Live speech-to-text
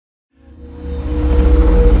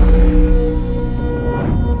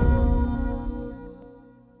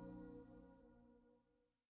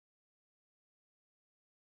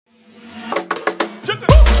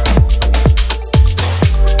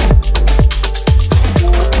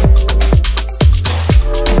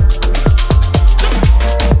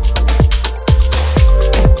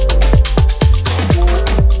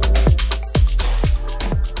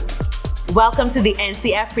Welcome to the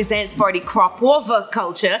NCF Presents for the Crop Over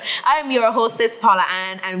Culture. I'm your hostess, Paula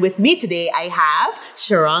Anne, and with me today I have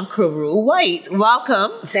Sharon Carew-White.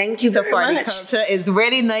 Welcome. Thank you very much. For the Culture. It's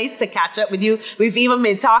really nice to catch up with you. We've even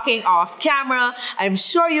been talking off camera. I'm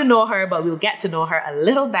sure you know her, but we'll get to know her a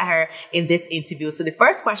little better in this interview. So the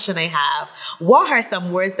first question I have, what are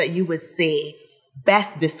some words that you would say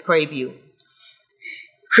best describe you?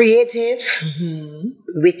 Creative,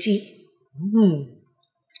 witty,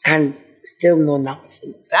 and still no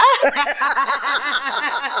nonsense. I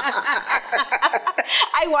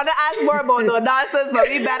want to ask more about no nonsense, but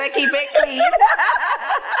we better keep it clean.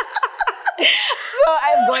 So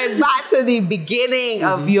I'm going back to the beginning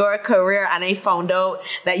of your career, and I found out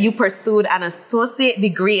that you pursued an associate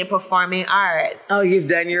degree in performing arts. Oh, you've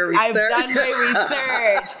done your research? I've done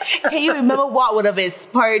my research. Can you remember what would have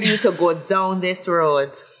inspired you to go down this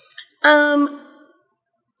road?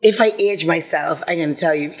 If I age myself, I'm going to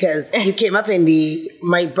tell you, because you came up in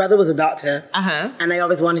my brother was a doctor, and I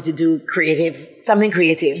always wanted to do something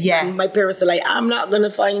creative. Yes. And my parents were like, I'm not going to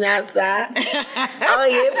finance that. I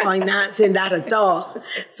ain't financing that at all.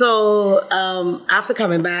 So after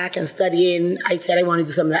coming back and studying, I said I wanted to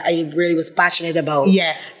do something that I really was passionate about.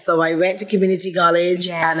 Yes. So I went to community college,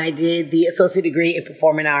 and I did the associate degree in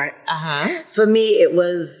performing arts. For me, it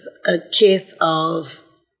was a case of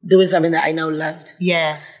doing something that I now loved.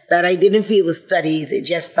 Yeah. That I didn't feel was studies. It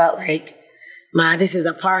just felt like, man, this is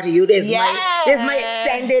a part of you. This is my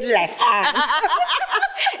extended left hand.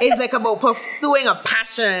 It's like about pursuing a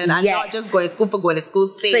passion and not just going to school for going to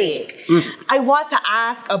school's sake. I want to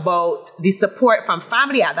ask about the support from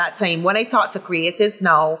family at that time. When I talk to creatives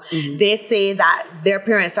now, they say that their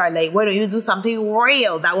parents are like, why don't you do something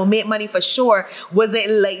real that will make money for sure? Was it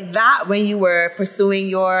like that when you were pursuing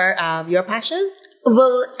your passions?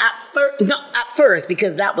 Well, not at first,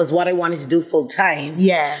 because that was what I wanted to do full time.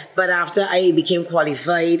 Yeah. But after I became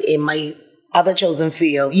qualified in my other chosen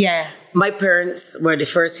field, my parents were the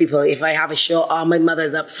first people. If I have a show, all my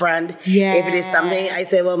mother's up front. Yeah. If it is something, I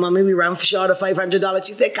say, well, mommy, we run short of $500.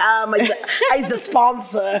 She said, come, I'm the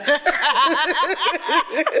sponsor.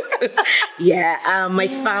 My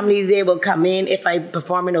family is able to come in. If I'm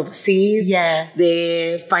performing overseas,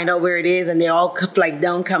 they find out where it is and they all like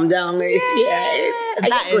down, come down.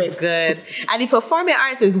 That is good. And the performing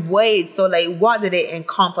arts is wide. So like, what did it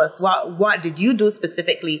encompass? What did you do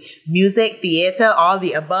specifically? Music, theater, all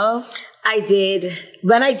the above? I did.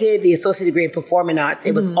 When I did the associate degree in performing arts,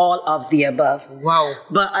 it was all of the above. Wow.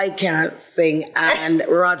 But I can't sing. And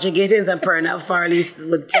Roger Gittins and Pernell Farley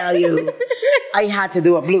would tell you, I had to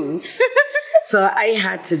do a blues. So I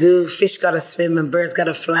had to do Fish Gotta Swim and Birds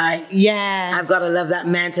Gotta Fly. Yeah. I've Gotta Love That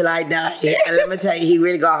Man Till I Die. And let me tell you, he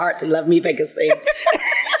really got a heart to love me if I could sing.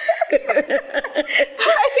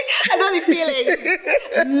 I know the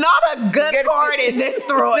feeling. Not a good chord in this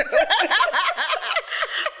throat.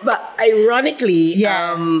 But ironically,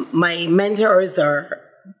 my mentors are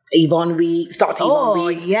Yvonne Weeks, Dr. Yvonne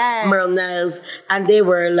Weeks, Merle Niles, and they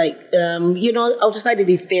were like, outside of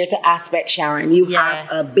the theater aspect, Sharon, you have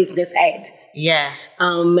a business head. Yes.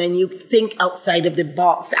 And you think outside of the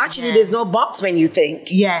box. Actually, there's no box when you think.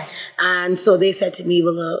 Yes. And so they said to me,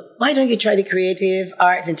 well, why don't you try the creative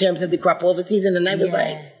arts in terms of the crop over season? And I was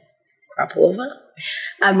like, crop over?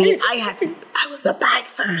 I mean, I was a bag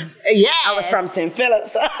fan. Yeah. I was from St.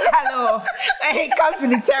 Philip's. Hello. It comes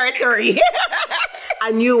with the territory.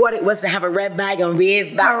 I knew what it was to have a red bag and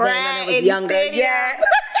wave back then when I was younger. Yes.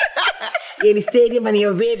 In the stadium and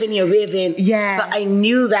you're waving. Yeah. So I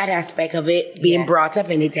knew that aspect of it, being brought up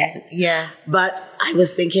in the tent. Yeah. But I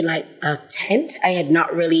was thinking like a tent? I had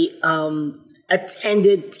not really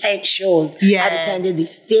attended tent shows. Yeah. I'd attended the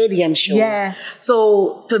stadium shows. Yeah.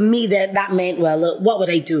 So for me, that meant, well, look, what would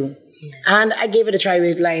I do? Yeah. And I gave it a try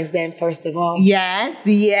with Lions Den, first of all. Yes.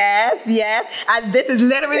 And this is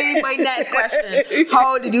literally my next question.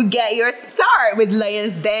 How did you get your start with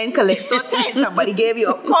Lions Den Calypso Tent? Somebody gave you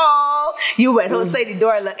a call. You went outside the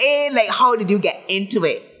door, like, how did you get into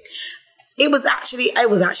it? I was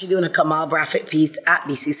actually doing a Kamal Braffett piece at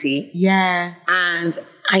BCC. Yeah. And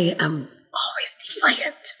I am always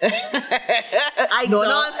defiant.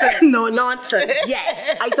 No nonsense.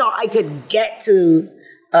 Yes. I thought I could get to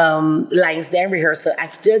Lions Den rehearsal and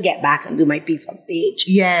still get back and do my piece on stage.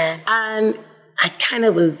 Yeah. And I kind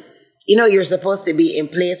of was, you're supposed to be in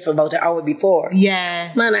place for about an hour before.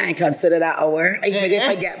 Yeah. Man, I consider that hour. If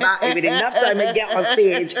I get back, it would be enough time to get on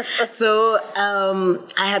stage. So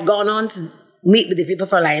I had gone on to meet with the people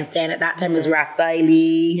for Lions Den. At that time, it was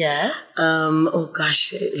Rasaili. Yes. Oh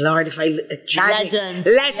gosh, Lord, if I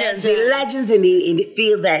legends in the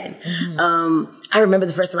field then. I remember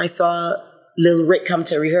the first time I saw Lil Rick come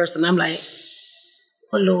to rehearsal, and I'm like,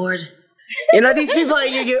 oh Lord. You know, these people,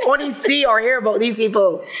 you only see or hear about these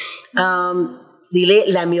people. The late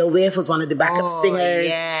Lemuel Wave was one of the backup singers.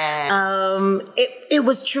 Yeah. It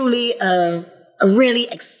was truly a really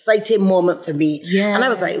exciting moment for me. Yeah. And I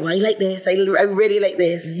was like, well, I like this. I really like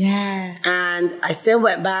this. Yeah. And I still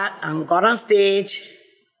went back and got on stage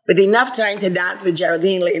with enough time to dance with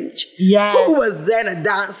Geraldine Lynch. Yes. Who was then a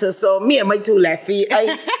dancer. So me and my two left feet,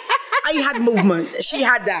 I had movement. She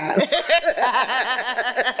had dance.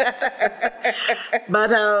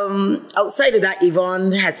 But outside of that,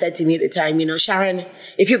 Yvonne had said to me at the time, you know, Sharon,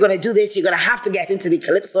 if you're going to do this, you're going to have to get into the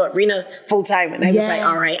Calypso arena full time. And I was like,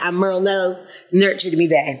 all right. And Merle Nels nurtured me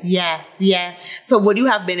then. Yes, yeah. So would you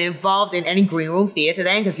have been involved in any green room theater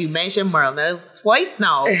then? Because you mentioned Merle Nels twice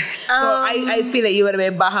now. So I feel like you would have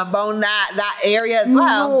been behind that area as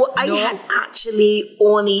well. No, I had actually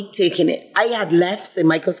only taken it. I had left St.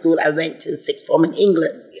 Michael's School. I went to sixth form in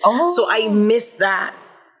England. Oh. So I missed that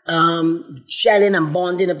gelling and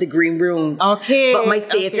bonding of the green room. Okay. But my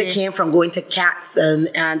theatre came from going to Cats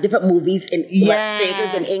and different movies in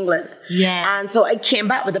theatres in England. Yeah. And so I came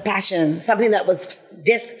back with a passion, something that was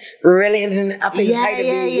just really up inside of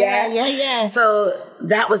me. Yeah. So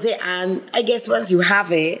that was it. And I guess once you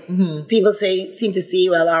have it, people seem to see,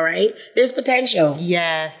 well, all right, there's potential.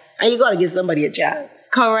 Yes. And you got to give somebody a chance.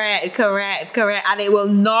 Correct. And it will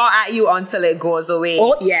gnaw at you until it goes away.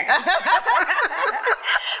 Oh, yes.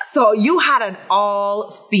 So you had an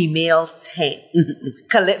all-female tent,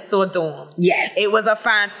 Calypso Dome. Yes. It was a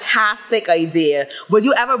fantastic idea. Would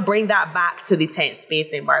you ever bring that back to the tent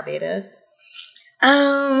space in Barbados?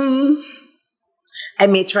 I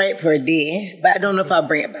may try it for a day, but I don't know if I'll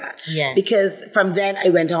bring it back. Yeah. Because from then I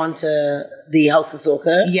went on to the House of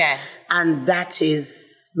Soca. Yeah. And that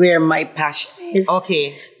is where my passion is.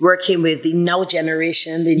 Okay. Working with the now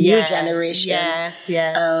generation, the new generation. Yes,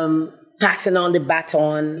 yes. Passing on the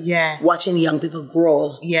baton, watching young people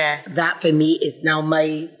grow. Yes. That for me is now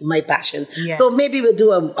my passion. Yeah. So maybe we'll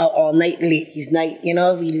do a all-night ladies' night, you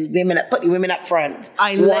know, put the women up front.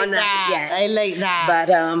 I like that. Yes. I like that.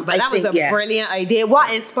 But that was a brilliant idea.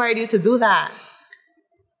 What inspired you to do that?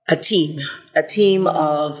 A team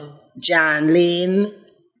of Jan Lane,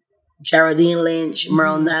 Geraldine Lynch,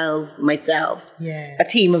 Merle Nels, myself. Yeah. A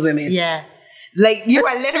team of women. Yeah. Like, you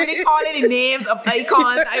are literally calling the names of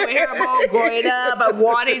icons I would hear about growing up, but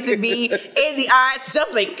wanting to be in the arts,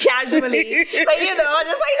 just like casually. But, you know,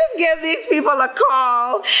 just give these people a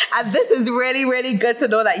call. And this is really, really good to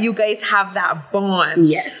know that you guys have that bond.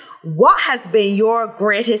 Yes. What has been your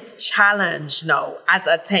greatest challenge now as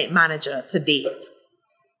a tent manager to date?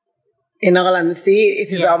 In all honesty,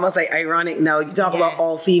 it is almost like ironic now. You talk about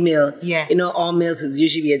all female. Yeah. You know, all males is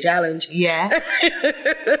usually a challenge. Yeah.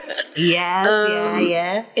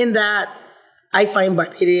 Yeah. In that, I find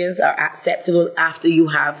Barbadians are acceptable after you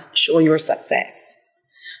have shown your success.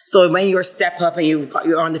 So when you step up and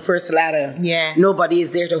you're on the first ladder, nobody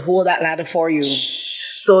is there to hold that ladder for you.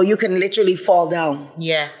 So you can literally fall down.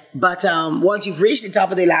 Yeah. But once you've reached the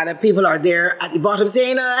top of the ladder, people are there at the bottom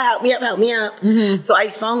saying, help me up, help me up. Mm-hmm. So I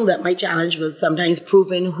found that my challenge was sometimes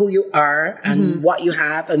proving who you are and what you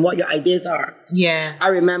have and what your ideas are. Yeah. I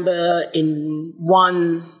remember in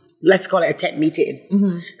one, let's call it a tent meeting.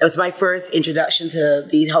 Mm-hmm. It was my first introduction to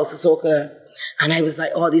the House of Soca. And I was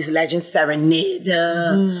like, all these legends,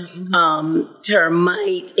 Serenader,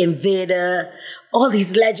 Termite, Invader, all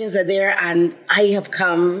these legends are there. And I have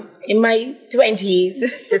come in my 20s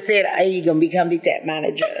to say that I'm going to become the tent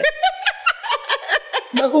manager.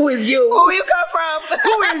 But who is you? Who you come from?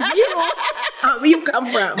 Who is you? Where you come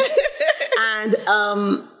from? And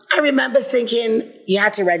I remember thinking you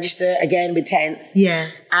had to register again with tents. Yeah.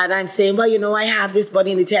 And I'm saying, well, you know, I have this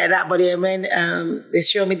body in the tent, that body. And when they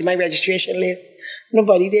show me my registration list,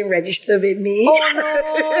 nobody didn't register with me. Oh, no.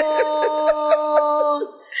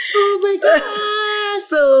 Oh, my God.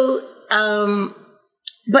 So,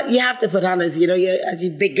 but you have to put on as you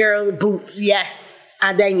big girl boots. Yes.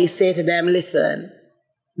 And then you say to them, listen,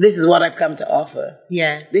 this is what I've come to offer.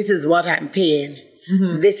 Yeah. This is what I'm paying.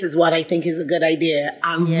 Mm-hmm. This is what I think is a good idea.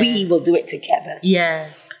 And we will do it together. Yeah.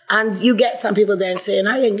 And you get some people then saying,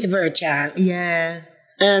 I can give her a chance. Yeah.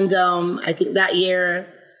 And I think that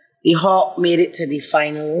year, the Hawk made it to the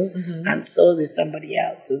finals. Mm-hmm. And so did somebody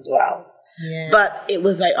else as well. Yeah. But it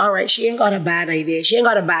was like, all right, she ain't got a bad idea. She ain't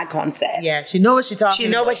got a bad concept. Yeah, she know what she talking about. She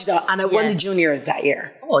know what she talking. And I won the juniors that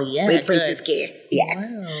year. Oh, yeah. With Princess K.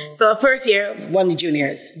 Yes. Wow. So first year, won the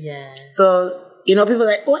juniors. Yeah. So, you know, people are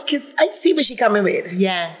like, oh, I see what she coming with.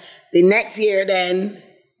 Yes. The next year, then,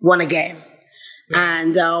 won again. Yeah.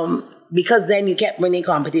 And because then you kept winning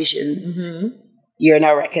competitions, you're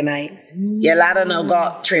not recognized. Your ladder now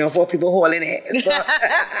got 3 or 4 people holding it. So,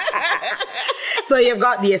 so you've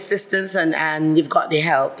got the assistance and you've got the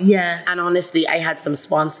help. Yeah. And honestly, I had some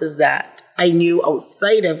sponsors that I knew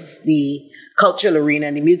outside of the cultural arena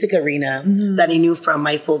and the music arena that I knew from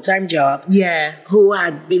my full-time job. Yeah. Who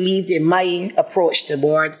had believed in my approach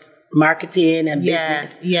towards marketing and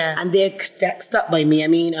business. Yeah. And they stuck by me. I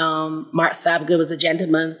mean, Mark Sabga was a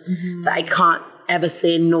gentleman that I can't ever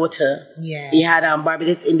say no to. Yeah. He had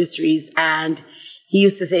Barbados Industries, and he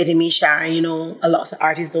used to say to me, Sharon, you know, a lot of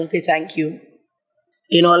artists don't say thank you.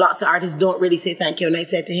 You know, lots of artists don't really say thank you. And I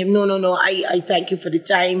said to him, no, I thank you for the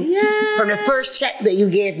time. Yeah. From the first check that you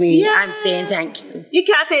gave me, yes. I'm saying thank you. You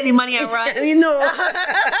can't take the money and run. You know.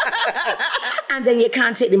 And then you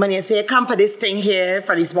can't take the money and say, come for this thing here,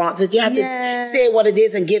 for the sponsors. You have to say what it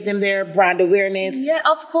is and give them their brand awareness. Yeah,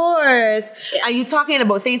 of course. Yeah. And you're talking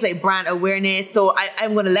about things like brand awareness. So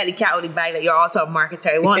I'm going to let the cat out of the bag that you're also a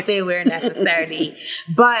marketer. I won't say aware necessarily.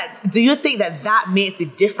 But do you think that makes the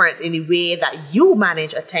difference in the way that you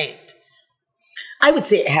manage a tent? I would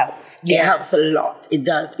say it helps. Yeah. It helps a lot. It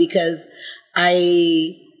does, because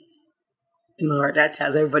Lord, that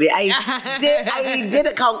tells everybody. I did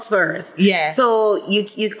accounts first. Yeah. So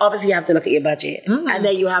you obviously have to look at your budget, and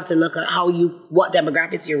then you have to look at what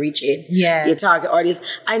demographics you're reaching. Yeah. Your target audience,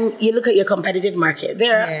 and you look at your competitive market.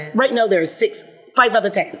 Right now there are 5 other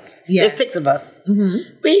tents. Yeah. There's 6 of us.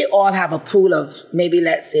 We all have a pool of maybe,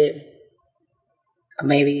 let's say,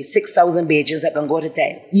 6,000 pages that can go to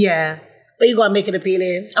tents. Yeah. But you're going to make it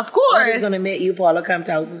appealing. Of course. What's going to make you, Paula, come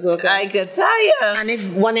to House of Soca? I could tell you. And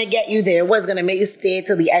if want to get you there, what's going to make you stay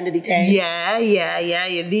till the end of the tent? Yeah.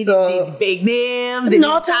 You need big names.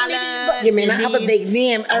 Not talent. You may not have a big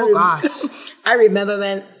name. Gosh. I remember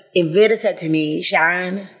when Invader said to me,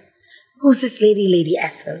 Sharon, who's this Lady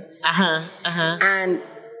Essence? And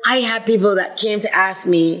I had people that came to ask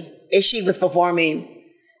me if she was performing.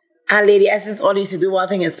 And Lady Essence only used to do one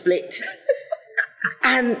thing and split.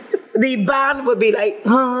 And the band would be like,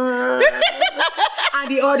 and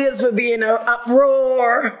the audience would be in an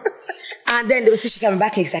uproar. And then they would say she coming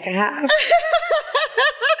back in the second half.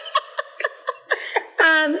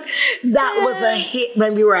 And that was a hit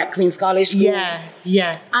when we were at Queen's College School. Yeah,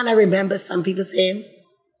 yes. And I remember some people saying,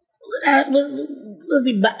 that was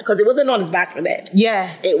the back, because it wasn't known as Bachelor then. Yeah.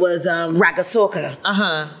 It was Raga Soca.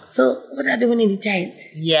 So what are they doing in the tent?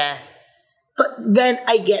 Yes. But then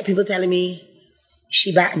I get people telling me,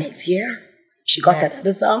 she back next year. She got that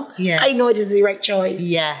other song. Yeah. I know it is the right choice.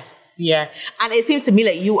 Yes. Yeah. And it seems to me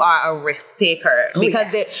like you are a risk taker, because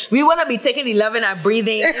we want to be taking the loving and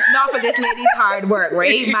breathing, if not for this lady's hard work,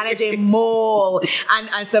 right? Managing Mole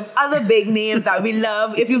and some other big names that we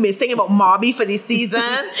love. If you've been singing about Mobby for this season,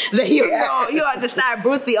 then you understand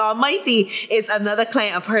Bruce the Almighty is another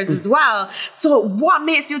client of hers as well. So what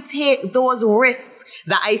makes you take those risks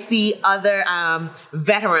that I see other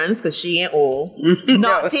veterans, because she ain't old,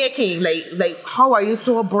 not taking? Like how are you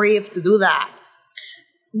so brave to do that?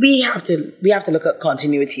 We have to look at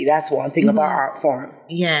continuity. That's one thing about art form.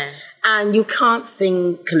 Yeah. And you can't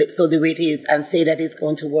sing calypso the way it is and say that it's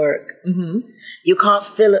going to work. You can't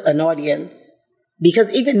fill an audience, because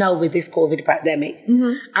even now with this COVID pandemic,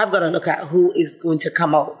 I've got to look at who is going to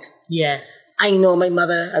come out. Yes. I know my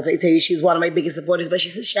mother, as I tell you, she's one of my biggest supporters, but she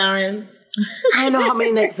says, Sharon, I know how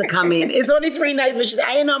many nights are coming. It's only 3 nights, but she says,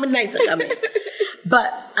 I know how many nights are coming.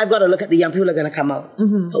 But I've got to look at the young people that are going to come out.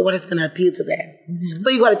 But what is going to appeal to them? So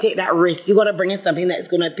you got to take that risk. You got to bring in something that is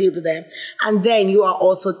going to appeal to them. And then you are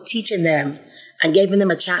also teaching them and giving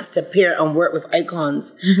them a chance to appear and work with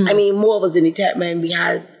icons. I mean, Mo was in the tech man. We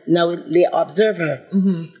had now the Observer.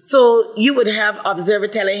 So you would have Observer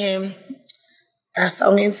telling him, that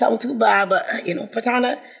song ain't sound too bad, but you know, put on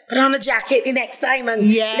a jacket the next time and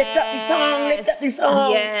lift up the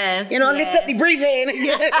song. Yes. You know, lift up the breathing.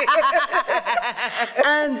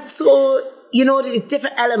 And so, you know, there's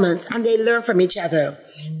different elements and they learn from each other.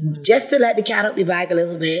 Just to let the cat out the bag a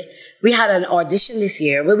little bit, we had an audition this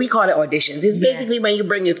year. Well, we call it auditions. It's basically when you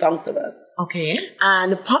bring your songs to us. Okay.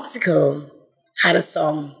 And Popsicle had a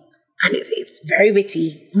song, and it's very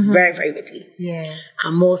witty, very, very witty. Yeah.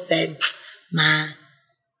 And Mo said, man,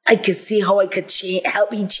 I could see how I could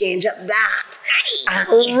help you change up that. I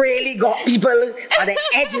really got people on the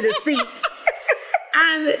edge of the seats.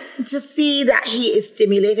 And to see that he is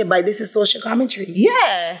stimulated by this is social commentary.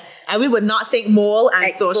 Yeah. And we would not think Mole and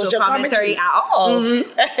like social commentary at all.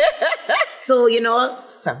 So, you know,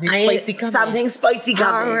 something spicy coming. Something spicy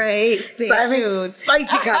coming. All right. Something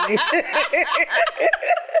spicy coming.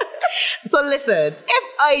 So listen, if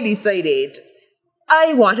I decided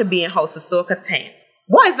I want to be in House of Soca tent,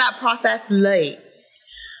 what is that process like?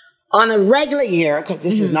 On a regular year, because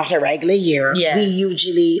this is not a regular year, we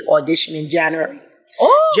usually audition in January.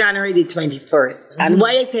 Oh. January the 21st. And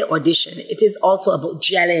why I say audition, it is also about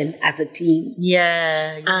gelling as a team.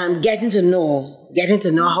 Getting to know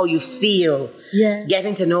how you feel.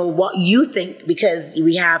 Getting to know what you think, because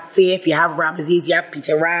we have Faith, you have Ramesses, you have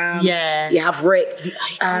Peter Ram, you have Rick.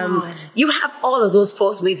 You have all of those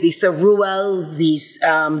folks with the Saruels, these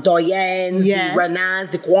Doyens, the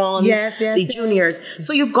Renans, the Kwans, the juniors.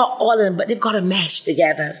 So you've got all of them, but they've got to mesh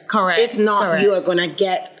together. Correct. If not, you are going to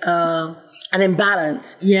get an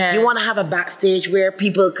imbalance. You want to have a backstage where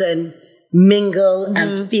people can mingle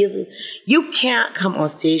and feel. You can't come on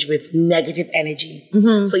stage with negative energy.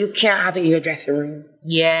 So you can't have it in your dressing room.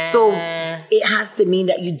 So it has to mean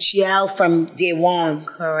that you gel from day one.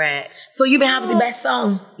 Correct. So you may have the best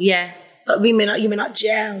song. But you may not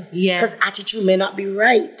gel. Because attitude may not be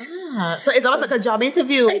right. So it's almost like a job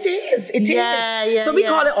interview. It is. It is. So we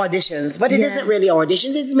call it auditions, but it isn't really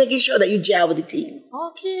auditions. It's making sure that you gel with the team.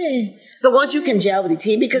 Okay. So once you can gel with the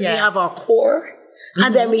team, because we have our core,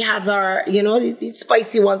 and then we have our, you know, these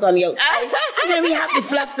spicy ones on the outside, and then we have the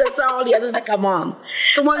fluffs that's all the others that come on.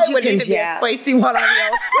 So once you can gel, spicy one on the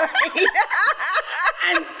outside,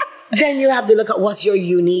 and then you have to look at what's your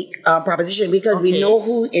unique proposition, because we know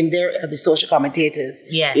who in there are the social commentators.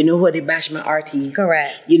 You know who are the bashment artists.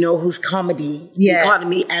 Correct. You know who's comedy, the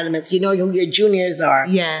economy elements. You know who your juniors are.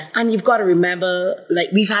 And you've got to remember,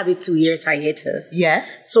 like, we've had a 2 years hiatus.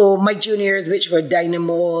 So my juniors, which were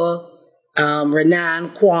Dynamo,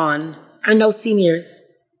 Renan, Kwan, are now seniors.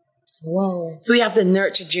 Whoa. So we have to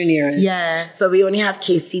nurture juniors. So we only have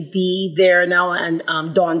KCB there now and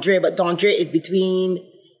Dondre, but Dondre is between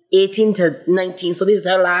 18 to 19. So this is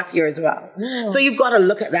her last year as well. Wow. So you've got to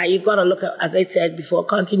look at that. You've got to look at, as I said before,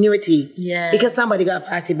 continuity. Because somebody got to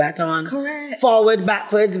pass the baton. Correct. Forward,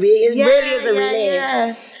 backwards. It really is a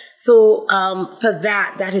relay. So for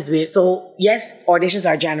that is weird. So yes, auditions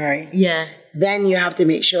are January. Then you have to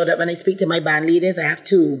make sure that when I speak to my band leaders, I have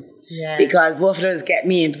two. Because both of those get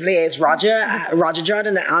me in place. Roger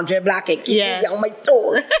Jordan and Andre Blackett keep me on my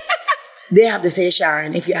toes. They have to say,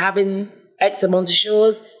 Sharon, if you're having X amount of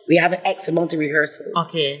shows, we have an X amount of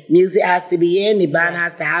rehearsals. Music has to be in, the band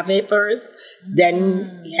has to have it first.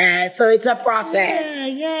 Then, so it's a process.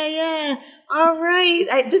 All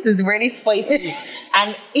right. This is really spicy.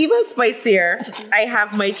 And even spicier, I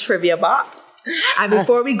have my trivia box. And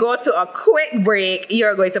before we go to a quick break,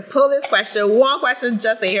 you're going to pull this question. One question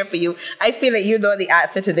just in here for you. I feel like you know the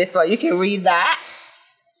answer to this one. You can read that.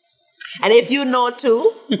 And if you know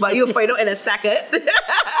too, but you'll find out in a second.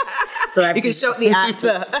 So you can show the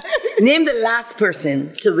answer. Name the last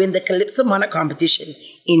person to win the Calypso Monarch competition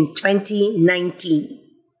in 2019.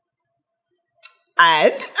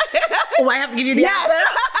 And? Oh, I have to give you the answer?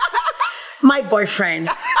 My boyfriend,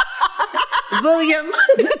 William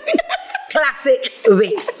Classic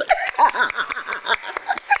Waith.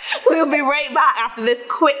 We'll be right back after this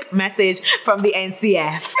quick message from the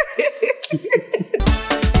NCF.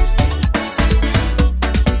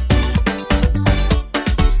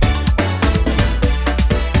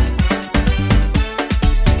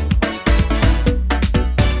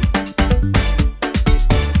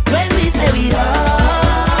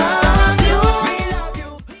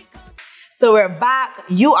 So we're back.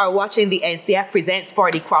 You are watching the NCF Presents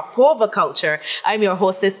for the Cropova Culture. I'm your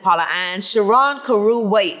hostess, Paula Anne. Sharon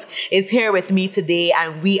Carew-White is here with me today,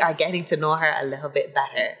 and we are getting to know her a little bit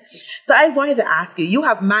better. So I wanted to ask you, you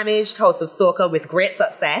have managed House of Soca with great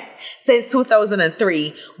success since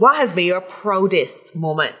 2003. What has been your proudest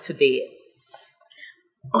moment to date?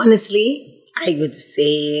 Honestly, I would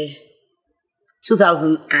say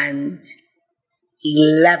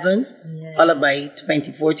 2011, followed by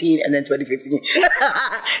 2014, and then 2015.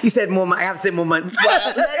 You said moment. I have to say moments.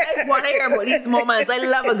 I want to hear about these moments. I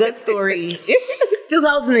love a good story.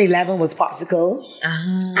 2011 was Popsicle,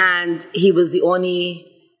 and he was the only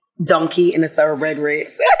donkey in a thoroughbred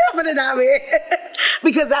race. Put it that way.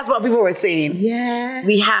 Because that's what people were saying.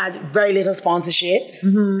 We had very little sponsorship.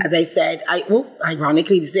 As I said,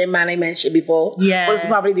 ironically, the same man I mentioned before was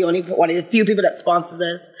probably the only one of the few people that sponsors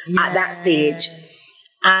us at that stage.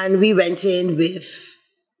 And we went in with,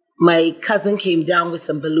 my cousin came down with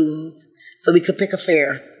some balloons so we could pick a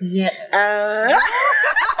fare. That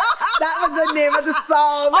was the name of the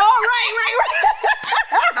song. Oh,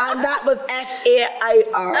 right. And that was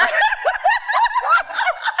F-A-I-R.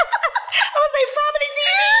 I was like, family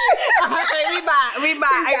TV. We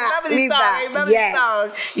back. I remember the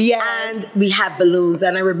song. And we had balloons.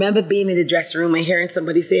 And I remember being in the dressing room and hearing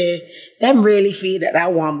somebody say, them really feel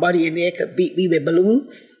that one body in there could beat me with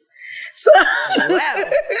balloons. So,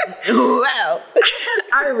 well.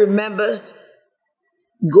 I remember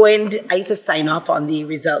I used to sign off on the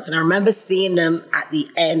results, and I remember seeing them at the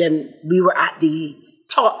end, and we were at the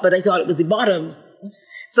top, but I thought it was the bottom.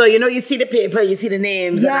 So, you know, you see the paper, you see the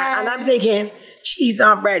names, yeah. and I'm thinking, cheese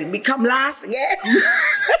on bread, we come last again.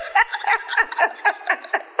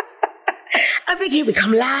 I'm thinking, we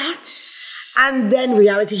come last. And then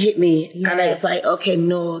reality hit me, and I was like, okay,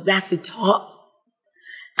 no, that's the top.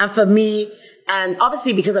 And for me, and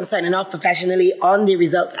obviously because I'm signing off professionally on the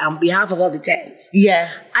results on behalf of all the 10s.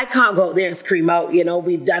 Yes. I can't go out there and scream out, you know,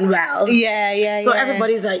 we've done well. So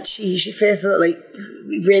everybody's like, gee, she feels like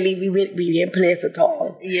we ain't place at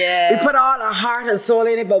all. Yeah. We put all our heart and soul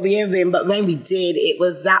in it, but we ain't been. But when we did, it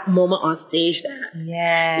was that moment on stage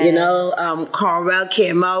that, you know, Carwell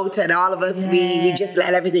came out and all of us, we just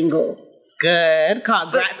let everything go. Good.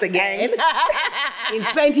 Congrats again. In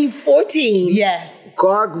 2014. Yes.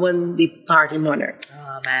 Gorg won the party monarch.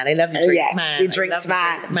 Oh man, I love the drinks man. The drinks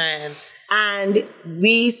man. And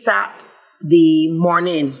we sat the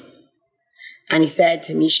morning, and he said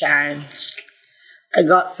to me, Sharon, I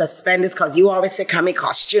got suspenders because you always say come in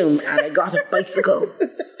costume, and I got a bicycle.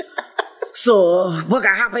 So what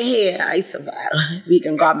can happen here? I said, well, we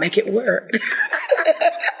can go make it work.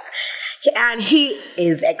 And he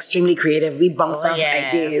is extremely creative. We bounce off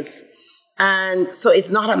ideas. And so it's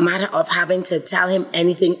not a matter of having to tell him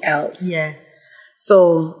anything else. Yeah.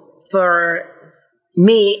 So for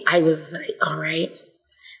me, I was like, all right.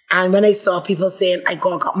 And when I saw people saying, I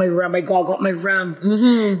got my rum, I got my rum.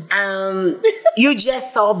 You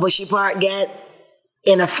just saw Bushy Park get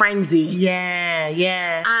in a frenzy.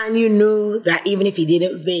 Yeah. And you knew that even if he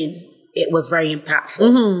didn't win, it was very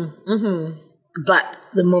impactful. But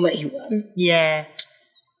the moment he won. Yeah.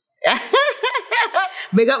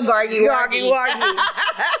 Big up Gorgy.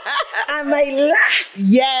 And my last.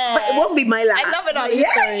 Yeah. But it won't be my last. I love it all these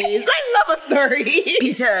stories. I love a story.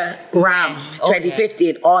 Peter Ram,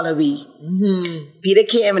 2015, all of we. Peter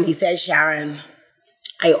came and he said, Sharon,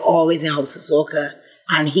 I always in house of soca.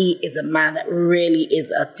 And he is a man that really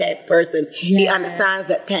is a tent person. He understands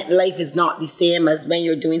that tent life is not the same as when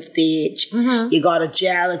you're doing stage. You got to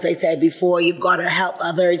gel, as I said before. You've got to help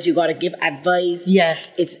others. You got to give advice.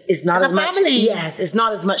 Yes. It's not as much. Yes, it's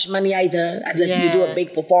not as much money either as if you do a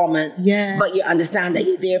big performance. But you understand that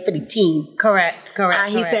you're there for the team. Correct.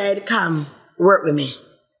 And he said, come, work with me.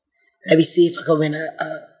 Let me see if I can win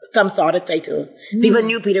some sort of title. People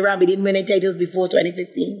knew Peter Ram, but didn't win any titles before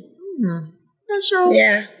 2015. That's true.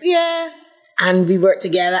 Yeah. And we worked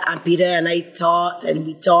together, and Peter and I taught, and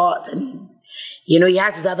we taught, and you know, he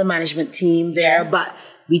has his other management team there, but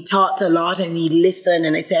we talked a lot, and he listened,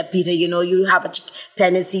 and I said, Peter, you know, you have a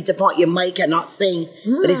tendency to point your mic and not sing,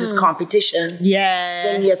 but this is competition.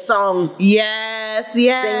 Sing your song. Yes. Sing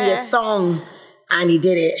your song. And he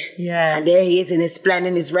did it. And there he is in his splendor,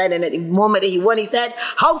 his red. And at the moment that he won, he said,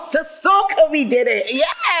 House of Soca, we did it.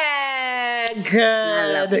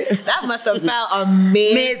 Good. That must have felt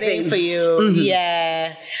amazing for you.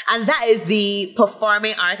 Yeah. And that is the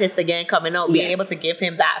performing artist again coming out, being able to give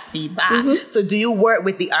him that feedback. So do you work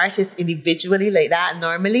with the artist individually like that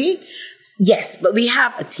normally? Yes, but we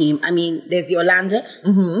have a team. I mean, there's Yolanda,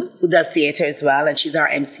 who does theater as well, and she's our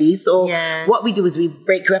MC. So what we do is we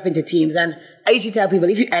break you up into teams. And I usually tell people,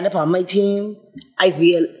 if you end up on my team, it's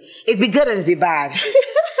be good and it's be bad.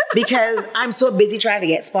 Because I'm so busy trying to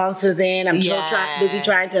get sponsors in. I'm so busy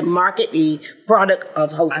trying to market the product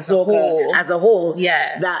of House of Soca as a whole.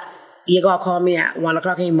 That you're going to call me at 1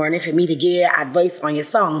 o'clock in the morning for me to give you advice on your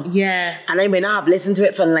song. And I may not have listened to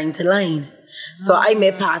it from line to line. So I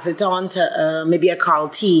may pass it on to maybe a Carl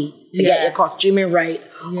T to get your costuming right.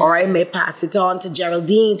 Or I may pass it on to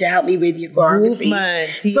Geraldine to help me with your choreography.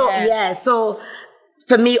 So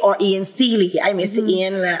for me, or Ian Seeley, I may say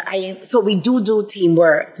Ian. So we do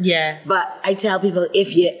teamwork. But I tell people,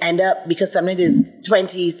 if you end up, because sometimes there's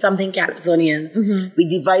 20-something Calypsonians, we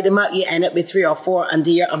divide them up, you end up with 3 or 4 under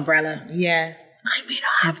your umbrella. I may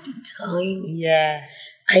not have the time.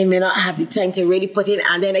 I may not have the time to really put in,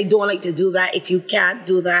 and then I don't like to do that if you can't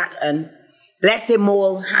do that. And let's say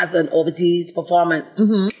Mole has an overseas performance,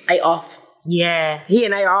 I off. He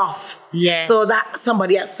and I are off. So that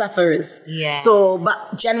somebody else suffers. So,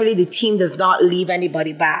 but generally the team does not leave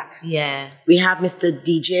anybody back. We have Mr.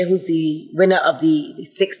 DJ, who's the winner of the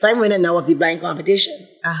 6th-time winner now of the blind competition.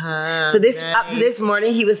 So up to this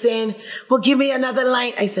morning, he was saying, well, give me another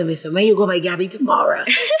line. I said, listen, when you go by Gabby tomorrow,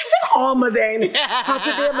 call me then. Have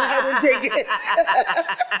to get my head and take it.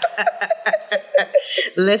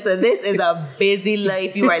 Listen, this is a busy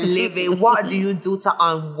life you are living. What do you do to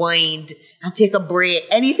unwind and take a break?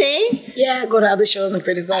 Anything? Yeah, go to other shows and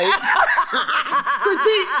criticize.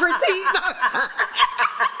 critique.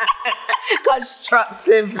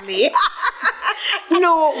 Constructively.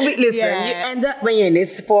 No, listen, you end up when you're in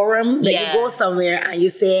this forum, that you go somewhere and you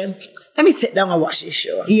say, let me sit down and watch this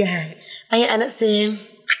show. Yeah. And you end up saying,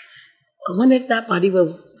 I wonder if that body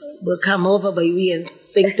will come over by me and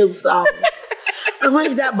sing 2 songs. I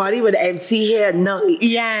wonder if that body would MC here at night.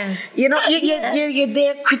 Yes. You know, you're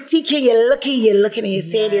there critiquing, you're looking and you're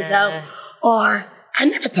saying to yourself, or I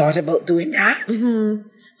never thought about doing that.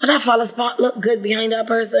 But that follow spot look good behind that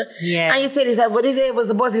person. Yeah. And you say this, what is it? Was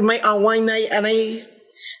supposed to be my unwind night, and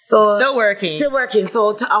still working.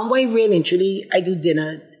 So to unwind really and truly, I do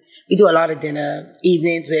dinner. We do a lot of dinner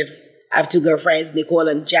evenings with, I have 2 girlfriends, Nicole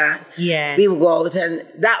and Jan. Yeah. We will go out, and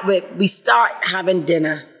that way we start having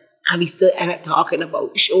dinner and we still end up talking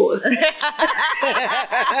about shows. That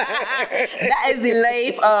is the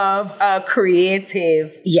life of a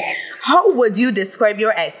creative. Yes. How would you describe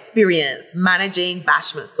your experience managing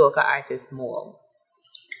bashment soca artist Mo?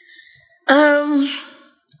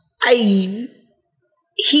 He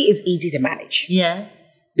is easy to manage. Yeah.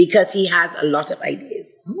 Because he has a lot of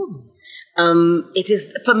ideas. It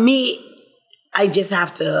is, for me, I just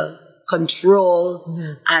have to control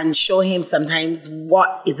and show him sometimes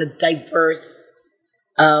what is a diverse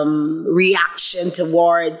reaction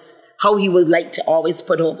towards how he would like to always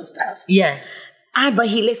put over stuff. Yeah. But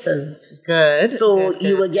he listens. Good. So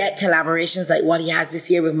you will get collaborations like what he has this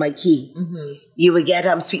year with Mikey. You will get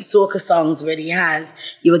Sweet Soca songs where he has.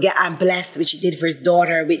 You will get I'm Blessed, which he did for his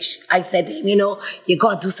daughter, which I said to him, you know, you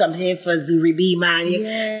got to do something for Zuri B, man.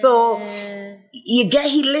 So you get,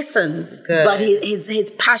 he listens. Good. But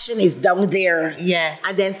his passion is down there. Yes.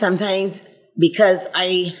 And then sometimes, because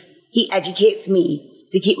he educates me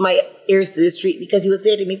to keep my ears to the street, because he would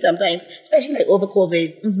say to me sometimes, especially like over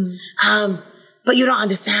COVID, but you don't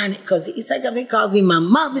understand, because he's like, he calls me my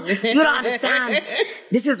mom. You don't understand.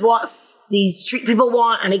 This is what these street people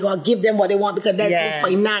want, and they gonna give them what they want because that's what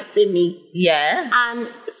financing me. Yeah.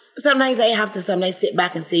 And sometimes I have to sit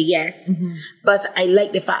back and say yes. But I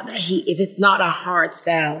like the fact that it's not a hard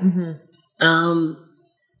sell.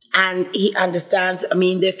 And he understands, I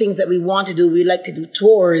mean, there are things that we want to do. We like to do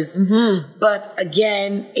tours. But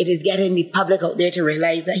again, it is getting the public out there to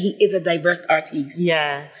realize that he is a diverse artist.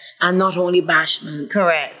 Yeah. And not only bashment.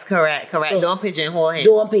 Correct. So, don't pigeonhole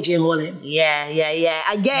him. Yeah.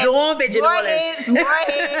 Again, don't pigeonhole him. More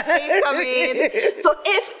hits, things come in. So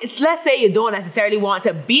if, let's say you don't necessarily want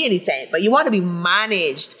to be anything, but you want to be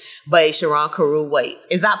managed by Sharon Carew-White,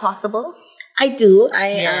 is that possible? I do.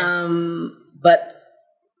 But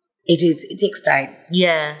it takes time.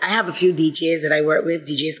 Yeah. I have a few DJs that I work with,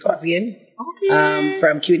 DJ Scorpion. Okay.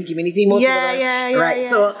 From Q Community. Right.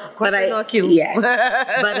 So, of course, I know Q. Yes.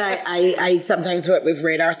 But I sometimes work with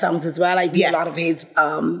Radar Sounds as well. I do a lot of his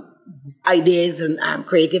ideas and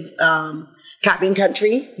creative Caribbean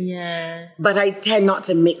country. Yeah. But I tend not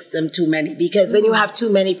to mix them too many, because when you have too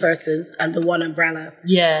many persons under one umbrella,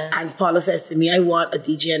 as Paula says to me, I want a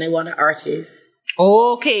DJ and I want an artist.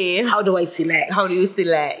 Okay. How do I select? How do you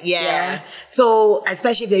select? Yeah. So,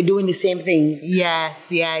 especially if they're doing the same things. Yes.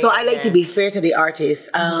 Yeah. So I like to be fair to the artists.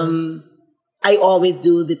 I always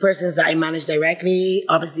do the persons that I manage directly,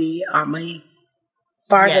 obviously, are my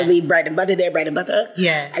part of the bread and butter, their bread and butter.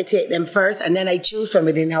 Yeah. I take them first, and then I choose from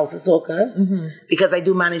within House of Soca, because I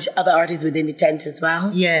do manage other artists within the tent as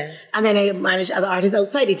well. Yeah. And then I manage other artists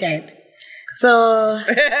outside the tent. So,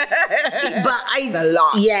 but it's a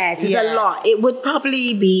lot. Yes, it's a lot. It would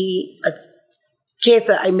probably be a case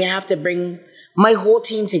that I may have to bring my whole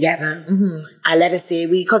team together. And let us say,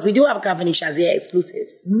 because we do have a company, Shazia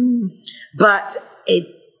Exclusives. But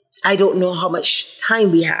I don't know how much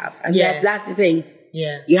time we have. And that's the thing.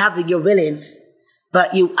 Yeah. You're willing.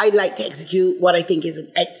 But I like to execute what I think is an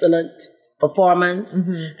excellent performance,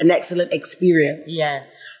 an excellent experience.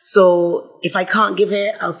 Yes. So if I can't give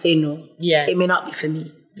it, I'll say no. Yeah. It may not be for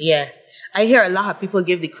me. Yeah. I hear a lot of people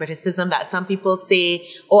give the criticism that some people say,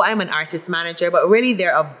 oh, I'm an artist manager, but really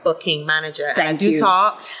they're a booking manager. As you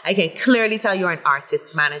talk, I can clearly tell you're an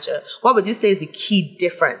artist manager. What would you say is the key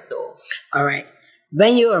difference though? All right.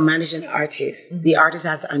 When you are managing an artist, the artist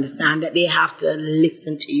has to understand that they have to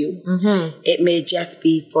listen to you. It may just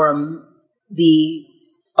be from the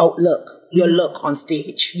outlook, your look on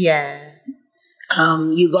stage. Yeah.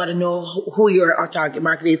 You got to know who your target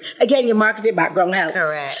market is. Again, your marketing background helps.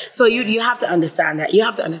 Correct. So you have to understand that. You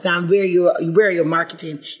have to understand where you're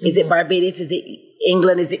marketing. Is it Barbados? Is it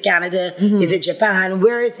England? Is it Canada? Is it Japan?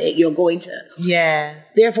 Where is it you're going to? Yeah.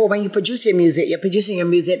 Therefore, when you produce your music, you're producing your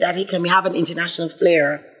music that it can have an international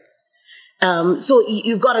flair. So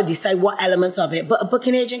you've got to decide what elements of it. But a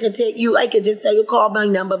booking agent can take you. I could just tell you, call my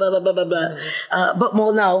number, blah, blah, blah, blah, blah. But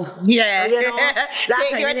more now. Yeah. You know,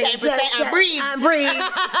 take your 10% and breathe. And breathe.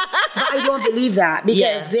 But I don't believe that.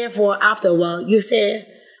 Because therefore, after a while, you say,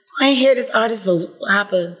 I ain't hear this artist, but what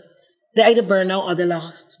happened? They either burn out or they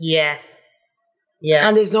lost. Yes. Yeah.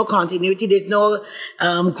 And there's no continuity. There's no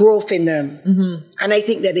growth in them. And I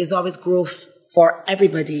think that there's always growth for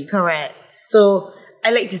everybody. Correct. So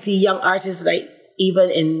I like to see young artists like even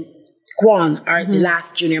in Kwan, the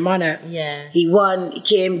last Junior Monarch. Yeah. He won, he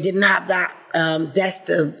came, didn't have that zest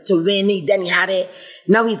to win. Then he had it.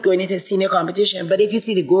 Now he's going into senior competition. But if you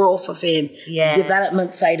see the growth of him, the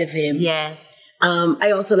development side of him. Yes. I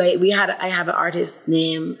also like, I have an artist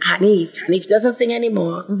named Hanif. Hanif doesn't sing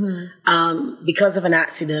anymore because of an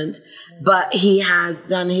accident, but he has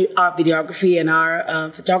done his art videography and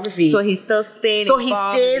our photography. So he's still staying. So he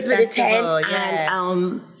stays with the tent. Yeah.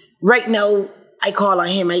 And right now, I call on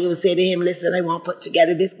him. I will say to him, listen, I want to put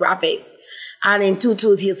together this graphics. And in 2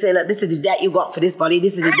 twos, he'll say, look, this is the debt you got for this body.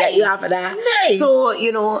 This is the debt you have for that. Nice. So,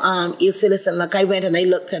 you know, he'll say, listen, look, I went and I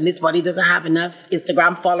looked and this body doesn't have enough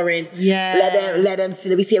Instagram following. Yeah. Let them see.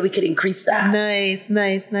 Let me see how we could increase that. Nice.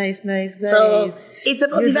 So it's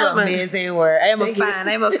about development. Amazing work. I am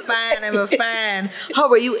a fan. How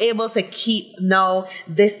were you able to keep now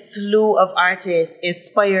this slew of artists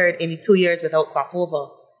inspired in the 2 years without crop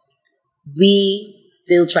over? We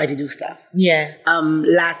still try to do stuff. Yeah.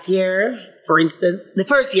 Last year, for instance, the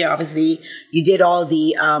first year, obviously, you did all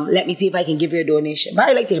the, let me see if I can give you a donation. But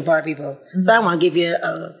I like to empower people. So I want to give you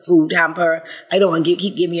a food hamper. I don't want to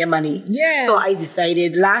keep giving you money. Yeah. So I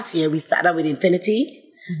decided last year, we started out with Infinity.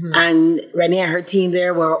 And Renee and her team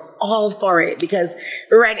there were all for it because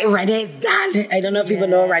Renee's dad, I don't know if people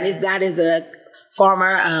know, Renee's dad is a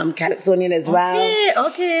former Calypsonian as well.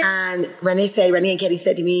 Okay. And Renee and Kelly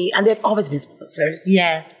said to me, and they've always been sponsors.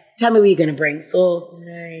 Yes. Tell me what you're going to bring. So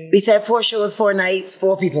nice. We said 4 shows, 4 nights,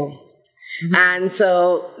 4 people. And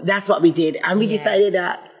so that's what we did. And we decided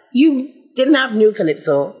that you didn't have new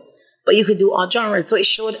Calypso, but you could do all genres. So it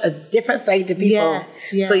showed a different side to people.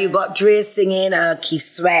 Yes. So you got Dre singing Keith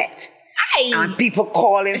Sweat. And people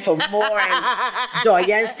calling for more, and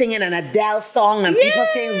Doyen singing an Adele song, and people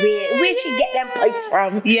saying, where she get them pipes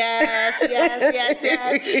from? Yes.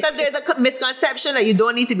 Because there's a misconception that you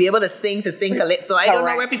don't need to be able to sing Calypso. I don't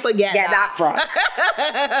know where people get that from.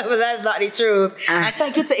 But that's not the truth. And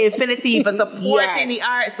thank you to Infinity for supporting the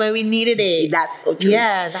arts when we needed it. That's so true.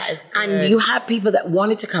 Yeah, that is good. And you had people that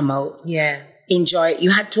wanted to come out. Yeah. Enjoy it.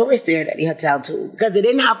 You had tourists there at the hotel too, because they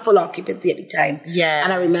didn't have full occupancy at the time. Yeah.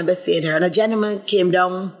 And I remember seeing her, and a gentleman came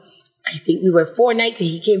down, I think we were 4 nights, and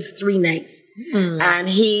he came 3 nights. And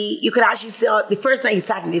you could actually see, the first night he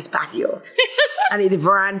sat in his patio, and in the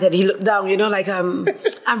veranda, and he looked down, you know, like, I'm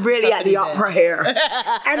really at the opera here.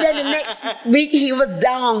 And then the next week, he was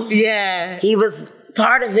down. Yeah. He was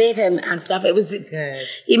part of it and stuff. It was good.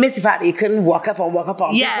 He missed the fact that he couldn't walk up on people,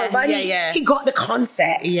 but he got the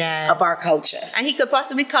concept of our culture. And he could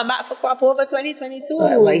possibly come back for Crop Over 2022.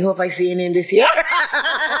 Well, I hope I see him this year.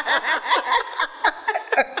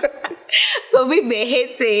 So we've been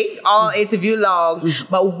hitting all interview long,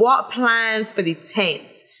 but what plans for the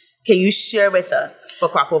tent can you share with us for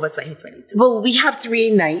Crop Over 2022? Well, we have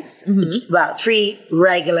 3 nights, well, 3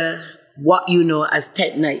 regular what you know as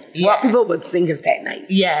tent nights. What people would think is tent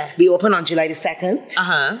nights. Yeah. We open on July the 2nd,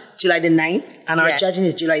 July the 9th, and our judging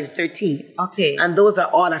is July the 13th. Okay. And those are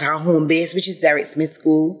all at our home base, which is Derek Smith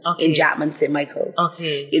School in Chapman, St. Michael.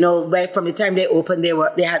 Okay. You know, right from the time they opened,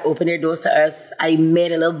 they had opened their doors to us. I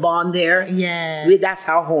made a little bond there. Yeah. That's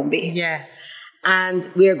our home base. Yes. And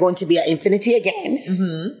we are going to be at Infinity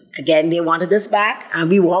again. Again, they wanted us back, and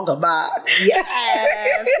we won't go back.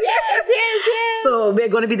 Yes. So we're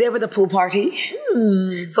going to be there with a pool party.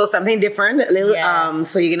 So something different, a little.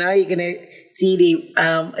 So you're gonna see the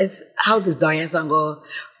it's how does Diane song go?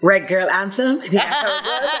 Red Girl Anthem. I think that's how it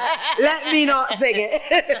goes. Let me not sing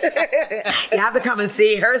it. You have to come and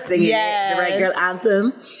see her singing it, the Red Girl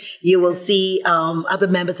Anthem. You will see other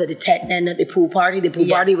members of the tent then at the pool party. The pool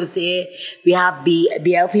party will say, we have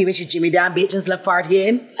BLP, which is Jimmy Dan Bajan's Love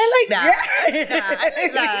Partying. I like that. I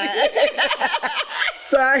like that.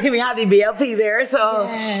 So we have the BLP there. So,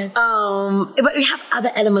 but we have other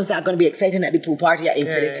elements that are going to be exciting at the pool party at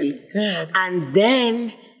Infinity. Good. And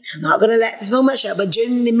then, I'm not going to let this so much out, but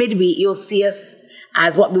during the midweek, you'll see us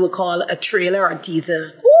as what we would call a trailer or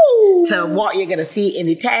teaser to what you're going to see in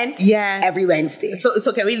the tent every Wednesday.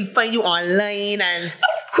 So can we find you online? And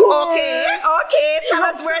of course. Okay. Tell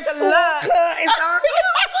us where to look.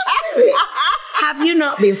 Have you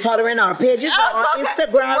not been following our pages on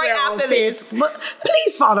Instagram? Right after this.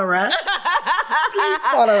 Please follow us. Please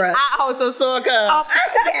follow us. At House of Soca.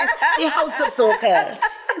 Yes, the House of Soca.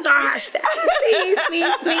 It's our hashtag.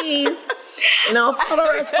 Please. You know, follow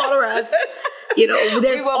us. You know,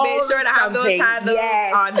 we will make sure to have those handles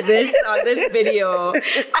on this video.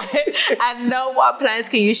 And now, what plans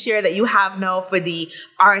can you share that you have now for the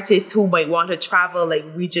artists who might want to travel like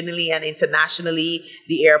regionally and internationally?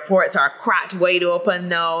 The airports are cracked wide open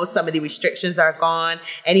now. Some of the restrictions are gone.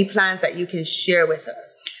 Any plans that you can share with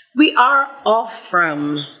us? We are off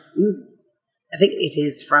from, I think it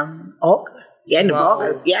is from August, the end of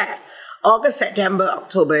August. Yeah. August, September,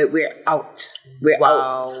 October, we're out. We're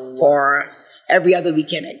out for every other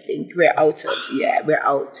weekend, I think. We're out. Yeah.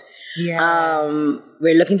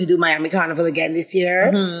 We're looking to do Miami Carnival again this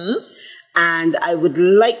year. Mm-hmm. And I would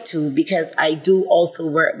like to, because I do also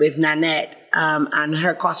work with Nanette, and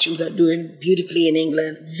her costumes are doing beautifully in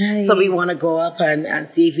England. Nice. So we want to go up and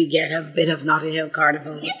see if we get a bit of Notting Hill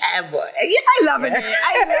Carnival. Yeah, boy. Yeah, I love it.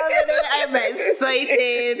 I'm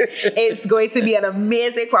excited. It's going to be an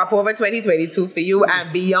amazing crop over 2022 for you,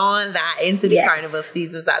 and beyond that into the carnival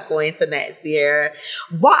seasons that go into next year.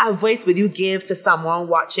 What advice would you give to someone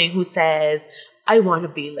watching who says, I want to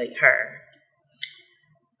be like her?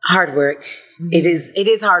 Hard work. Mm-hmm. It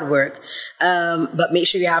is hard work. But make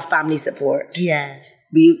sure you have family support. Yeah.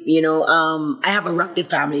 I have a rounded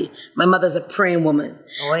family. My mother's a praying woman.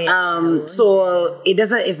 Oh, yeah. So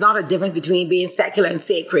it's not a difference between being secular and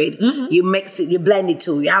sacred. Mm-hmm. You mix it, you blend it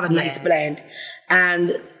too. You have a nice blend.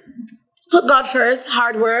 And put God first,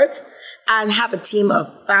 hard work, and have a team of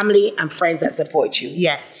family and friends that support you.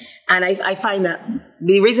 Yeah. And I find that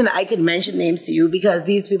the reason I can mention names to you, because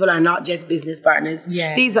these people are not just business partners.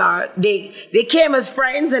 Yeah. These are, they came as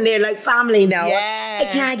friends and they're like family now. Yes.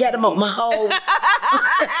 I can't get them out my house.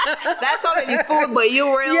 That's already food, but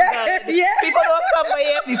you real good. Yeah. People don't come by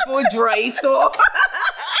here if the food dry, so.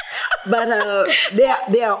 But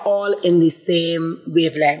they are all in the same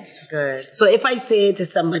wavelength. Good. So if I say to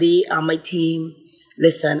somebody on my team,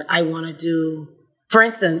 listen, I want to do, for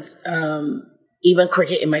instance, even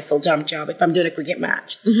cricket in my full-time job, if I'm doing a cricket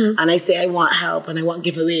match, and I say I want help and I want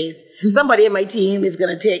giveaways, somebody in my team is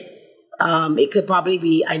going to take, it could probably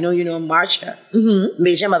be, I know you know Marsha,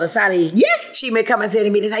 Major Mother Sally. Yes. She may come and say to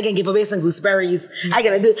me, I can give away some gooseberries. I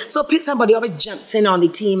got to do. So somebody always jumps in on the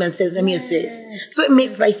team and says, let me assist. So it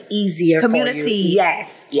makes life easier Community. For you.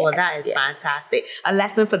 Yes. Well, that is fantastic. A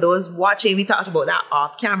lesson for those watching. We talked about that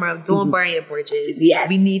off camera. Don't burn your bridges. Yes.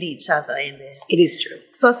 We need each other in this. It is true.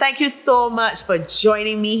 So thank you so much for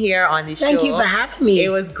joining me here on the show. Thank you for having me.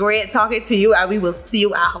 It was great talking to you, and we will see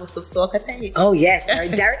you at House of Soca tonight. Oh, yes.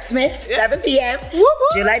 Derek Smith, 7 p.m.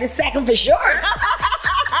 July the 2nd for sure.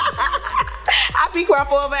 Happy crop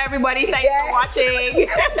over, everybody. Thanks for watching.